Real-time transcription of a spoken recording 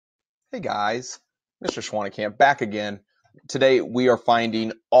Hey guys, Mr. Schwanenkamp back again. Today we are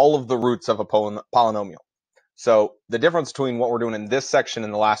finding all of the roots of a polynomial. So the difference between what we're doing in this section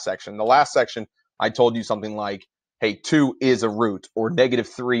and the last section, I told you something like, hey, 2 is a root, or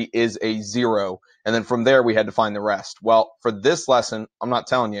 -3 is a 0, and then from there we had to find the rest. Well, for this lesson, I'm not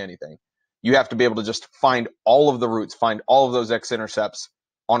telling you anything. You have to be able to just find all of the roots, find all of those x-intercepts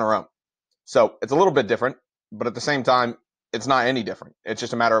on our own. So it's a little bit different, but at the same time, it's not any different. It's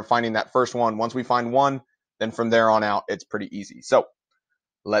just a matter of finding that first one. Once we find one, then from there on out, it's pretty easy. So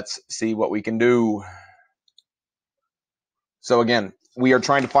let's see what we can do. So again, we are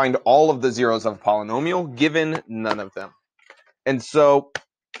trying to find all of the zeros of a polynomial given none of them. And so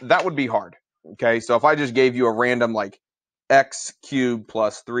that would be hard. Okay, so if I just gave you a random like x cubed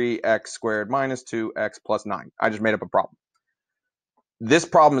plus 3x squared minus 2x plus 9, I just made up a problem. This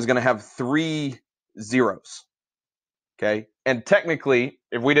problem is going to have 3 zeros. Okay, and technically,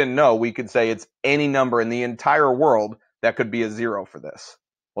 if we didn't know, we could say it's any number in the entire world that could be a 0 for this.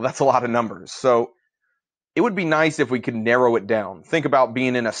 Well, that's a lot of numbers. So it would be nice if we could narrow it down. Think about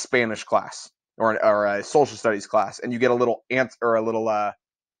being in a Spanish class or a social studies class, and you get a little answer or a little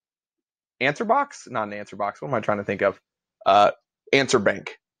answer box, not an answer box. What am I trying to think of? Answer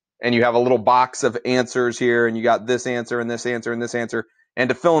bank, and you have a little box of answers here, and you got this answer and this answer and this answer, and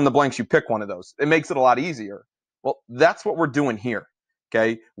to fill in the blanks, you pick one of those. It makes it a lot easier. Well, that's what we're doing here.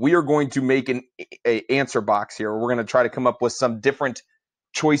 Okay, we are going to make an answer box here. We're going to try to come up with some different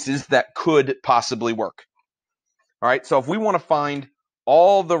choices that could possibly work. All right, so if we want to find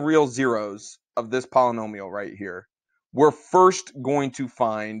all the real zeros of this polynomial right here, we're first going to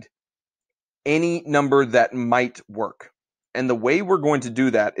find any number that might work. And the way we're going to do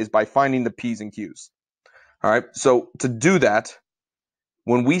that is by finding the p's and q's. All right, so to do that,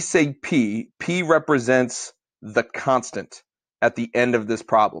 when we say p represents the constant at the end of this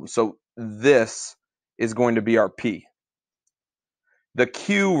problem. So this is going to be our p. The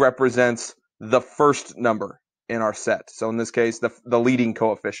q represents the first number in our set. So in this case, the leading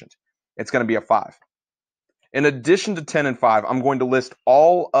coefficient. It's going to be a 5. In addition to 10 and 5, I'm going to list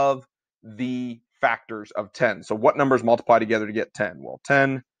all of the factors of 10. So what numbers multiply together to get 10? Well,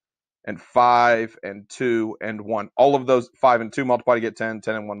 10 and 5 and 2 and 1. All of those 5 and 2 multiply to get 10,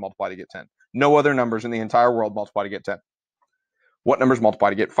 10 and 1 multiply to get 10. No other numbers in the entire world multiply to get 10. What numbers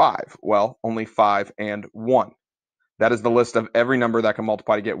multiply to get 5? Well, only 5 and 1. That is the list of every number that can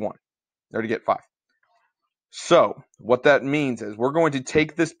multiply to get 1, or to get 5. So what that means is we're going to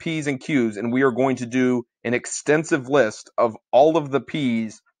take this p's and q's, and we are going to do an extensive list of all of the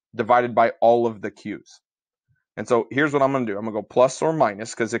p's divided by all of the q's. And so here's what I'm going to do. I'm going to go plus or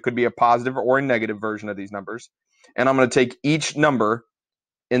minus, because it could be a positive or a negative version of these numbers. And I'm going to take each number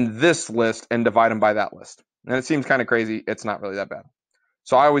in this list and divide them by that list. And it seems kind of crazy. It's not really that bad.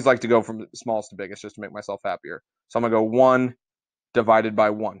 So I always like to go from smallest to biggest just to make myself happier. So I'm going to go 1 divided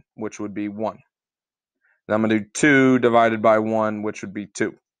by 1, which would be 1. Then I'm going to do 2 divided by 1, which would be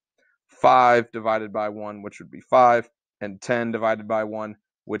 2. 5 divided by 1, which would be 5. And 10 divided by 1,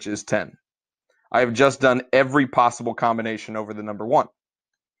 which is 10. I have just done every possible combination over the number 1.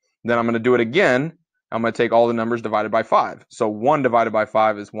 Then I'm going to do it again. I'm going to take all the numbers divided by 5. So 1 divided by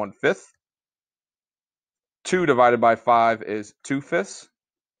 5 is 1/5. 2 divided by 5 is 2/5.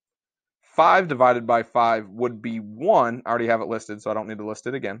 5 divided by 5 would be 1. I already have it listed, so I don't need to list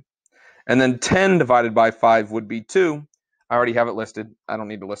it again. And then 10 divided by 5 would be 2. I already have it listed. I don't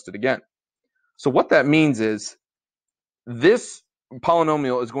need to list it again. So what that means is this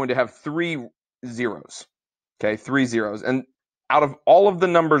polynomial is going to have 3 zeros. Okay, 3 zeros. And out of all of the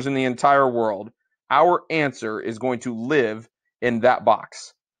numbers in the entire world, our answer is going to live in that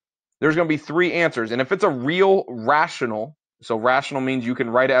box. There's going to be 3 answers. And if it's a real rational, so rational means you can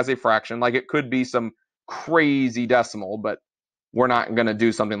write it as a fraction, like it could be some crazy decimal, but we're not going to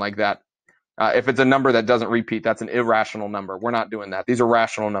do something like that. If it's a number that doesn't repeat, that's an irrational number. We're not doing that. These are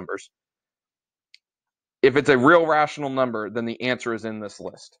rational numbers. If it's a real rational number, then the answer is in this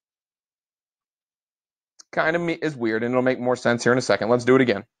list. Kind of is weird, and it'll make more sense here in a second. Let's do it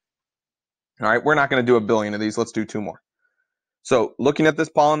again. All right, we're not going to do a billion of these. Let's do 2 more. So looking at this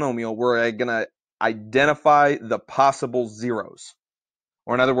polynomial, we're going to identify the possible zeros.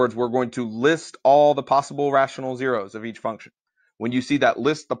 Or in other words, we're going to list all the possible rational zeros of each function. When you see that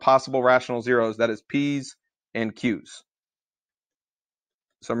list the possible rational zeros, that is p's and q's.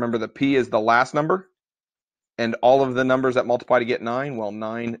 So remember, the p is the last number, and all of the numbers that multiply to get 9, well,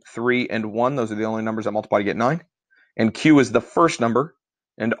 9, 3, and 1, those are the only numbers that multiply to get 9. And q is the first number,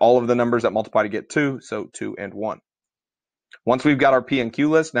 and all of the numbers that multiply to get 2, so 2 and 1. Once we've got our p and q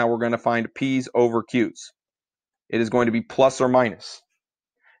list, now we're going to find p's over q's. It is going to be plus or minus.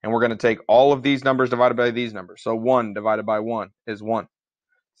 And we're going to take all of these numbers divided by these numbers. So 1 divided by 1 is 1.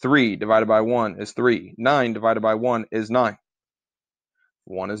 3 divided by 1 is 3. 9 divided by 1 is 9.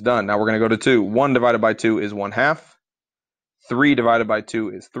 1 is done. Now we're going to go to 2. 1 divided by 2 is 1/2. 3 divided by 2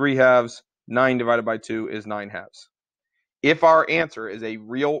 is 3/2. 9 divided by 2 is 9/2. If our answer is a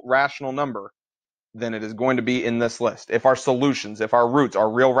real rational number, then it is going to be in this list. If our solutions, if our roots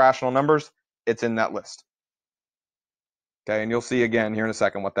are real rational numbers, it's in that list. Okay, and you'll see again here in a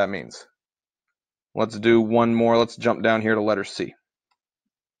second what that means. Let's do one more. Let's jump down here to letter C.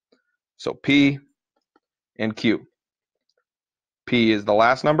 So P and Q. P is the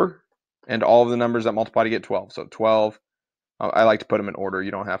last number, and all of the numbers that multiply to get 12. So 12, I like to put them in order.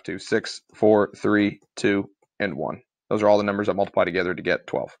 You don't have to. 6, 4, 3, 2, and 1. Those are all the numbers that multiply together to get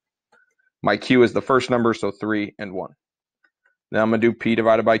 12. My Q is the first number, so 3 and 1. Now I'm going to do P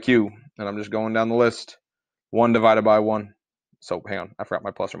divided by Q, and I'm just going down the list. 1 divided by 1. So hang on, I forgot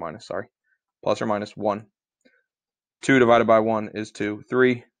my plus or minus, sorry. Plus or minus 1. 2 divided by 1 is 2.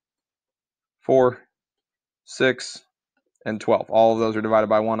 3, 4, 6, and 12. All of those are divided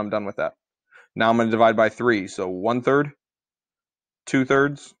by 1. I'm done with that. Now I'm going to divide by 3. So 1/3,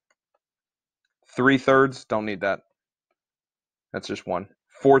 2/3, 3/3. Don't need that. That's just 1.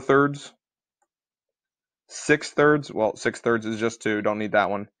 4/3, 6/3. Well, 6/3 is just 2. Don't need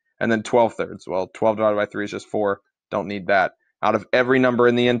that one. And then 12/3. Well, 12 divided by 3 is just 4. Don't need that. Out of every number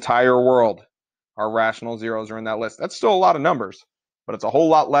in the entire world, our rational zeros are in that list. That's still a lot of numbers, but it's a whole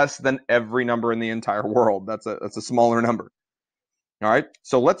lot less than every number in the entire world. That's a smaller number. All right,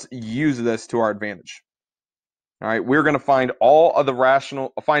 so let's use this to our advantage. All right, we're going to find all of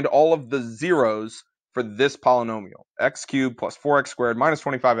the zeros for this polynomial, x cubed plus 4x squared minus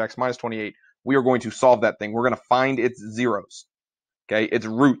 25x minus 28. We are going to solve that thing. We're going to find its zeros, okay, its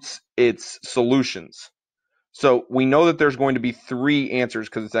roots, its solutions. So we know that there's going to be 3 answers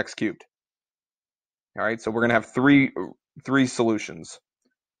because it's x cubed. All right, so we're going to have three solutions.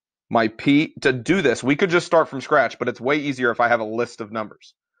 My P, to do this, we could just start from scratch, but it's way easier if I have a list of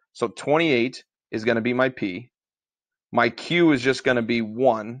numbers. So 28 is going to be my P. My Q is just going to be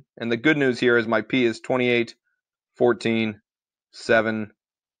 1. And the good news here is my P is 28, 14, 7,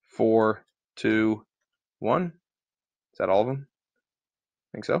 4, 2, 1. Is that all of them? I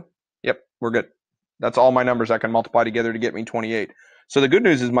think so. Yep, we're good. That's all my numbers I can multiply together to get me 28. So the good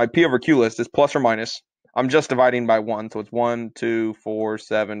news is my P over Q list is plus or minus. I'm just dividing by 1. So it's 1, 2, 4,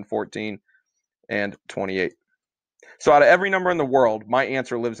 7, 14, and 28. So out of every number in the world, my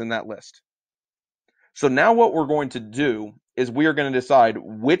answer lives in that list. So now what we're going to do is we are going to decide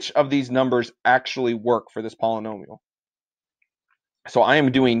which of these numbers actually work for this polynomial. So I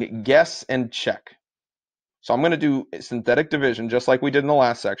am doing guess and check. So I'm going to do synthetic division just like we did in the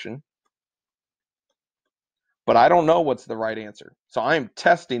last section. But I don't know what's the right answer. So I am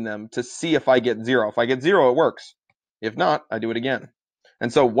testing them to see if I get 0. If I get 0, it works. If not, I do it again.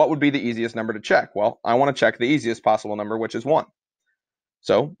 And so what would be the easiest number to check? Well, I want to check the easiest possible number, which is 1.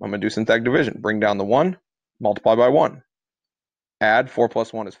 So I'm going to do synthetic division. Bring down the 1, multiply by 1. Add 4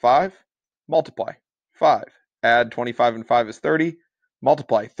 plus 1 is 5. Multiply 5. Add 25 and 5 is 30.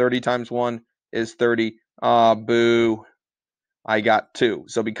 Multiply 30 times 1 is 30. Boo. I got 2.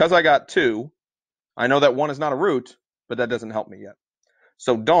 So because I got 2, I know that 1 is not a root, but that doesn't help me yet.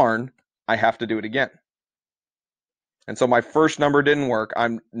 So darn, I have to do it again. And so my first number didn't work.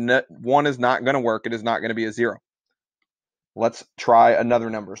 1 is not going to work. It is not going to be a 0. Let's try another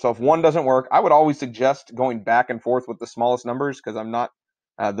number. So if 1 doesn't work, I would always suggest going back and forth with the smallest numbers because I'm not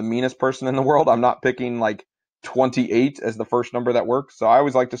the meanest person in the world. I'm not picking like 28 as the first number that works. So I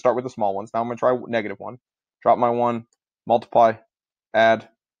always like to start with the small ones. Now I'm going to try -1. Drop my 1, multiply, add.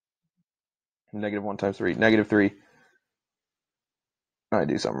 -1 times 3, -3. I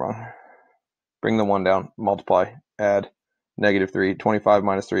do something wrong. Bring the 1 down, multiply, add, -3. 25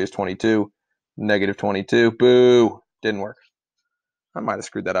 minus 3 is 22. -22. Boo. Didn't work. I might have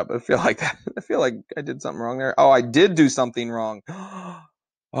screwed that up. I feel like I did something wrong there. Oh, I did do something wrong.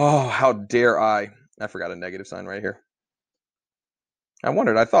 Oh, how dare I. I forgot a negative sign right here.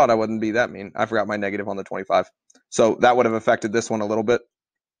 I thought I wouldn't be that mean. I forgot my negative on the 25. So that would have affected this one a little bit.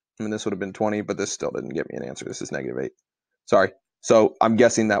 I mean, this would have been 20, but this still didn't give me an answer. This is -8. Sorry. So I'm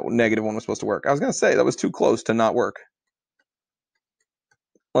guessing that -1 was supposed to work. I was going to say that was too close to not work.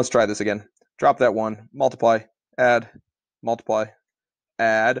 Let's try this again. Drop that 1, multiply, add, multiply,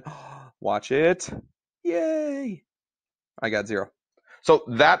 add. Watch it. Yay. I got 0. So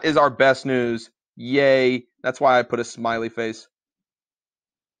that is our best news. Yay. That's why I put a smiley face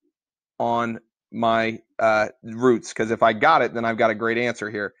on my roots, because if I got it, then I've got a great answer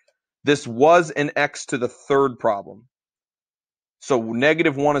here. This was an x to the 3rd problem. So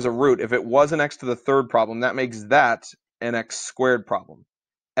 -1 is a root. If it was an x to the third problem, that makes that an x squared problem.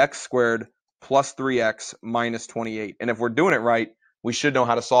 X squared plus 3x minus 28. And if we're doing it right, we should know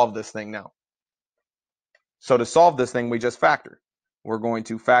how to solve this thing now. So to solve this thing, we just factor. We're going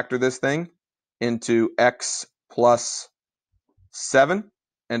to factor this thing into x plus 7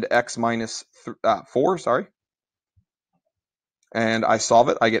 and x minus 4, sorry. And I solve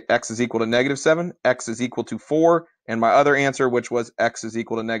it. I get x is equal to -7, x is equal to 4, and my other answer, which was x is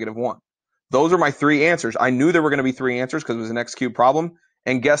equal to -1. Those are my three answers. I knew there were going to be three answers because it was an x cubed problem.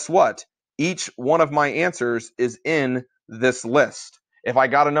 And guess what? Each one of my answers is in this list. If I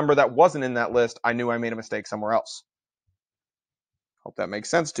got a number that wasn't in that list, I knew I made a mistake somewhere else. Hope that makes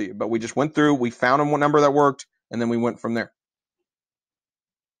sense to you. But we just went through, we found one number that worked, and then we went from there.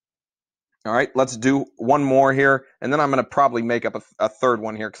 All right, let's do one more here, and then I'm going to probably make up a third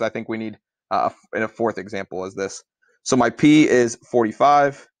one here because I think we need a fourth example as this. So my P is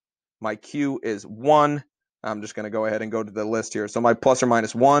 45, my Q is 1. I'm just going to go ahead and go to the list here. So my plus or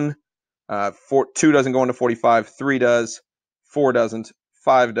minus 1, 2 doesn't go into 45, 3 does, 4 doesn't,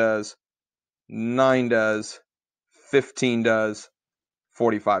 5 does, 9 does, 15 does,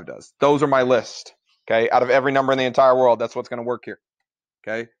 45 does. Those are my list, okay? Out of every number in the entire world, that's what's going to work here.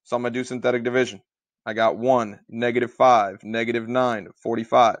 Okay, so I'm going to do synthetic division. I got 1, -5, -9,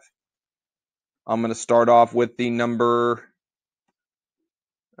 45. I'm going to start off with the number,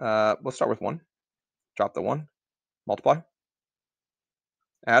 let's start with 1. Drop the 1, multiply,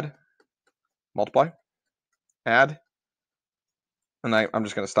 add, multiply, add, and I'm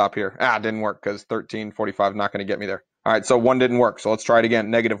just going to stop here. It didn't work because 13, 45 is not going to get me there. All right, so 1 didn't work, so let's try it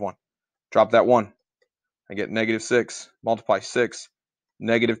again. -1. Drop that 1. I get -6, multiply 6,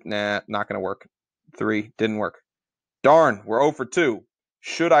 not going to work. 3 didn't work. Darn, we're 0 for 2.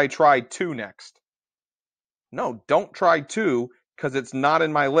 Should I try 2 next? No, don't try 2 because it's not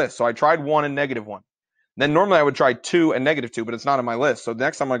in my list. So I tried 1 and -1. Then normally I would try 2 and -2, but it's not in my list. So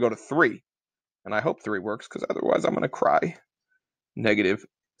next I'm going to go to 3. And I hope 3 works because otherwise I'm going to cry.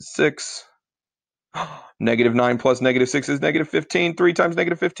 -6. -9 plus -6 is -15. 3 times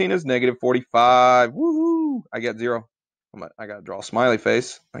 -15 is -45. Woohoo! I get 0. I got to draw a smiley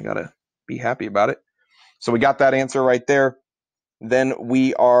face. I got to be happy about it. So we got that answer right there. Then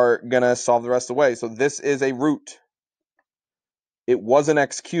we are going to solve the rest of the way. So this is a root. It was an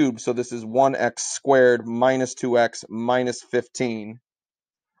x cubed, so this is 1x squared minus 2x minus 15.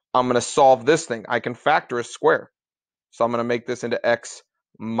 I'm going to solve this thing. I can factor a square. So I'm going to make this into x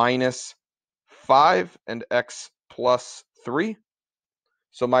minus 5 and x plus 3.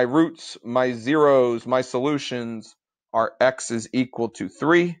 So my roots, my zeros, my solutions are x is equal to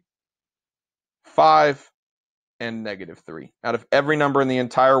 3, 5, and -3. Out of every number in the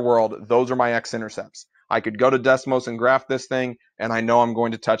entire world, those are my x-intercepts. I could go to Desmos and graph this thing, and I know I'm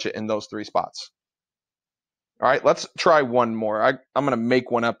going to touch it in those 3 spots. All right, let's try one more. I'm going to make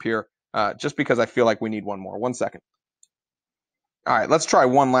one up here just because I feel like we need one more. 1 second. All right, let's try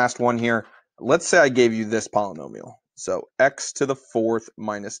one last one here. Let's say I gave you this polynomial. So x to the 4th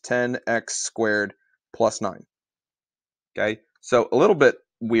minus 10x squared plus 9. Okay, so a little bit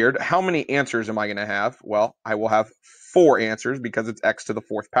weird. How many answers am I going to have? Well, I will have 4 answers because it's x to the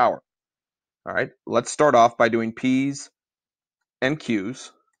 4th power. All right, let's start off by doing p's and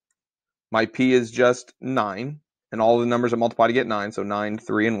q's. My p is just 9, and all the numbers are multiplied to get 9, so 9,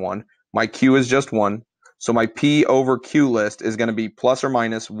 3, and 1. My q is just 1, so my p over q list is going to be plus or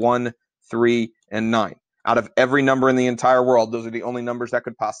minus 1, 3, and 9. Out of every number in the entire world, those are the only numbers that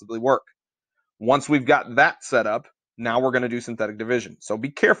could possibly work. Once we've got that set up, now we're going to do synthetic division. So be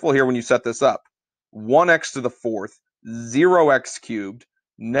careful here when you set this up. 1x to the 4th, 0x cubed,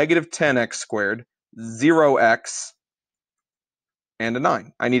 -10x squared, 0x, and a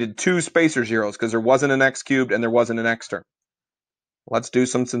 9. I needed 2 spacer zeros because there wasn't an x cubed and there wasn't an x term. Let's do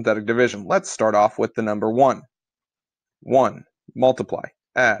some synthetic division. Let's start off with the number 1. 1, multiply,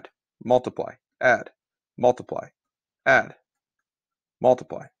 add, multiply, add, multiply, add,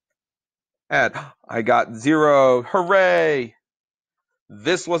 multiply, add. I got 0. Hooray!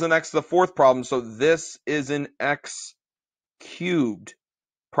 This was an x to the 4th problem, so this is an x cubed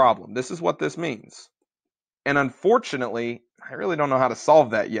problem. This is what this means. And unfortunately, I really don't know how to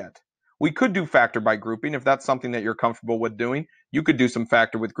solve that yet. We could do factor by grouping if that's something that you're comfortable with doing. You could do some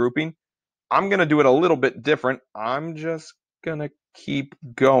factor with grouping. I'm going to do it a little bit different. I'm just going to keep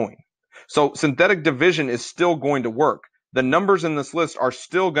going. So synthetic division is still going to work. The numbers in this list are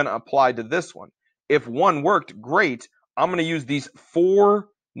still going to apply to this one. If 1 worked, great. I'm going to use these 4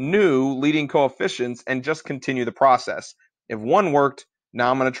 new leading coefficients and just continue the process. If 1 worked, now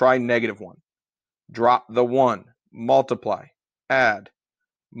I'm going to try -1. Drop the 1, multiply, add,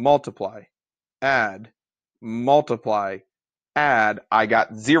 multiply, add, multiply, add. I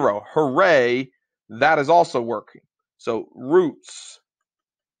got 0. Hooray! That is also working. So roots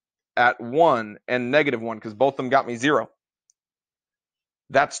at 1 and -1, because both of them got me 0.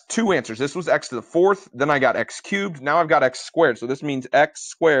 That's 2 answers. This was x to the 4th. Then I got x cubed. Now I've got x squared. So this means x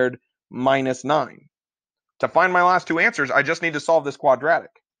squared minus 9. To find my last 2 answers, I just need to solve this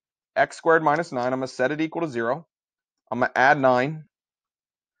quadratic. X squared minus 9, I'm going to set it equal to 0. I'm going to add 9.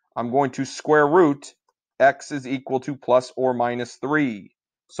 I'm going to square root x is equal to plus or minus 3.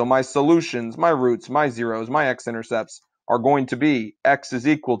 So my solutions, my roots, my zeros, my x-intercepts are going to be x is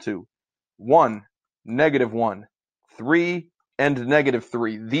equal to 1, -1, 3, and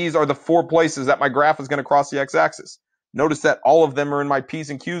 -3. These are the 4 places that my graph is going to cross the x-axis. Notice that all of them are in my P's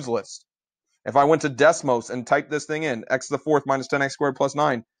and Q's list. If I went to Desmos and typed this thing in, x to the 4th minus 10x squared plus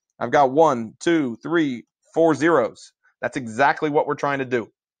 9, I've got 1, 2, 3, 4 zeros. That's exactly what we're trying to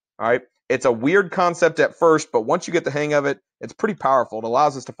do. All right. It's a weird concept at first, but once you get the hang of it, it's pretty powerful. It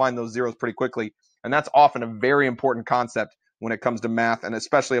allows us to find those zeros pretty quickly. And that's often a very important concept when it comes to math, and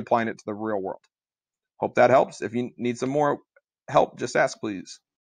especially applying it to the real world. Hope that helps. If you need some more help, just ask, please.